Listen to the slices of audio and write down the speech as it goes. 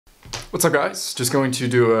What's up guys? Just going to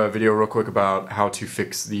do a video real quick about how to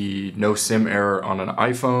fix the no SIM error on an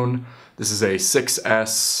iPhone. This is a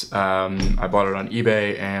 6S. I bought it on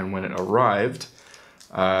eBay, and when it arrived,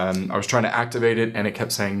 I was trying to activate it and it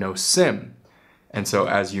kept saying no SIM. And so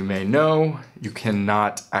as you may know, you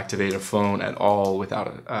cannot activate a phone at all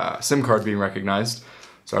without a SIM card being recognized.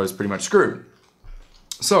 So I was pretty much screwed.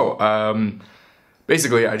 So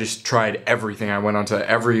basically, I just tried everything. I went onto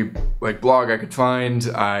every blog I could find.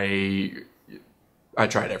 I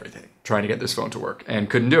tried everything, trying to get this phone to work, and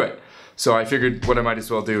couldn't do it. So I figured what I might as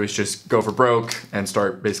well do is just go for broke and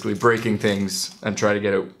start basically breaking things and try to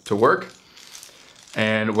get it to work.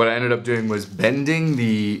 And what I ended up doing was bending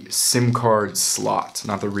the SIM card slot,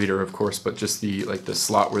 not the reader, of course, but just the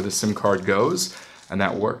slot where the SIM card goes, and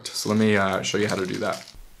that worked. So let me show you how to do that.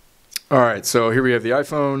 All right, so here we have the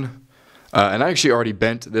iPhone. And I actually already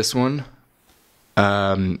bent this one,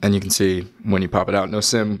 and you can see when you pop it out, no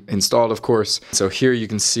SIM installed, of course. So here you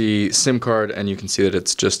can see SIM card, and you can see that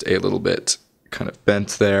it's just a little bit kind of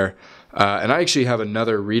bent there. And I actually have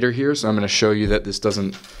another reader here, so I'm going to show you that this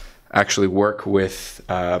doesn't actually work with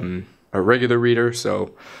a regular reader.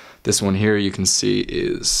 So this one here you can see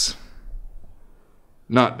is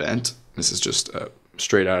not bent. This is just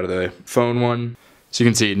straight out of the phone one. So you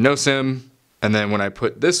can see no SIM. And then when I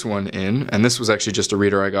put this one in, and this was actually just a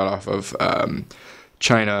reader I got off of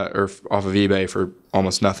China, or off of eBay for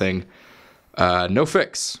almost nothing, no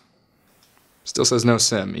fix. Still says no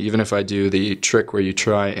SIM, even if I do the trick where you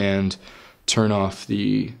try and turn off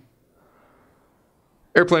the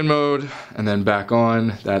airplane mode and then back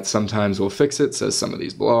on. That sometimes will fix it, says some of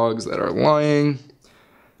these blogs that are lying.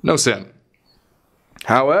 No SIM.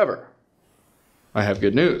 However, I have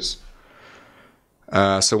good news.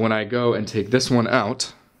 So when I go and take this one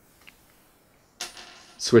out,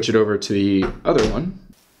 switch it over to the other one.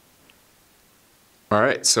 All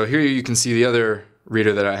right, so here you can see the other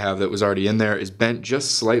reader that I have that was already in there is bent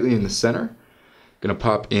just slightly in the center. Gonna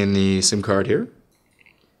pop in the SIM card here.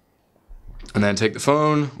 And then take the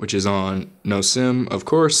phone, which is on no SIM, of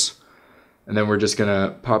course. And then we're just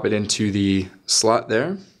gonna pop it into the slot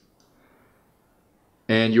there.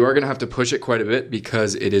 And you are going to have to push it quite a bit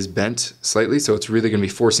because it is bent slightly, so it's really going to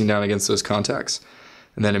be forcing down against those contacts.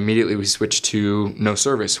 And then immediately we switch to no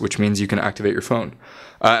service, which means you can activate your phone.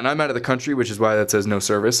 And I'm out of the country, which is why that says no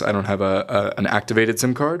service. I don't have an activated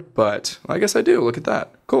SIM card, but I guess I do. Look at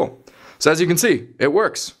that. Cool. So as you can see, it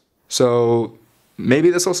works. So maybe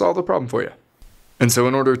this will solve the problem for you. And so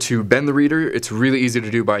in order to bend the reader, it's really easy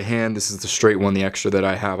to do by hand. This is the straight one, the extra that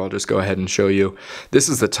I have. I'll just go ahead and show you. This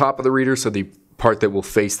is the top of the reader, so the part that will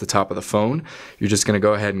face the top of the phone. You're just going to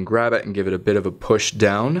go ahead and grab it and give it a bit of a push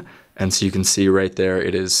down, and so you can see right there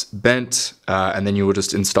it is bent, and then you will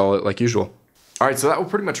just install it like usual. Alright, so that will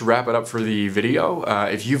pretty much wrap it up for the video.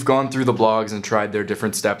 If you've gone through the blogs and tried their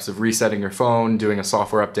different steps of resetting your phone, doing a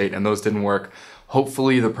software update, and those didn't work,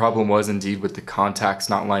 hopefully the problem was indeed with the contacts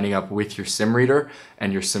not lining up with your SIM reader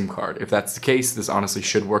and your SIM card. If that's the case, this honestly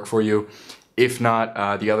should work for you. If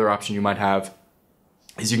not, the other option you might have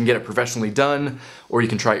is you can get it professionally done, or you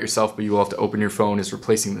can try it yourself, but you will have to open your phone, is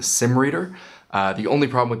replacing the SIM reader. The only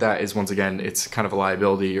problem with that is, once again, it's kind of a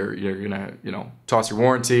liability. You're gonna, toss your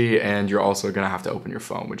warranty, and you're also gonna have to open your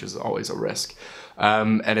phone, which is always a risk.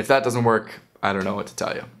 And if that doesn't work, I don't know what to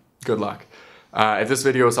tell you. Good luck. If this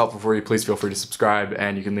video was helpful for you, please feel free to subscribe,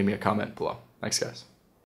 and you can leave me a comment below. Thanks, guys.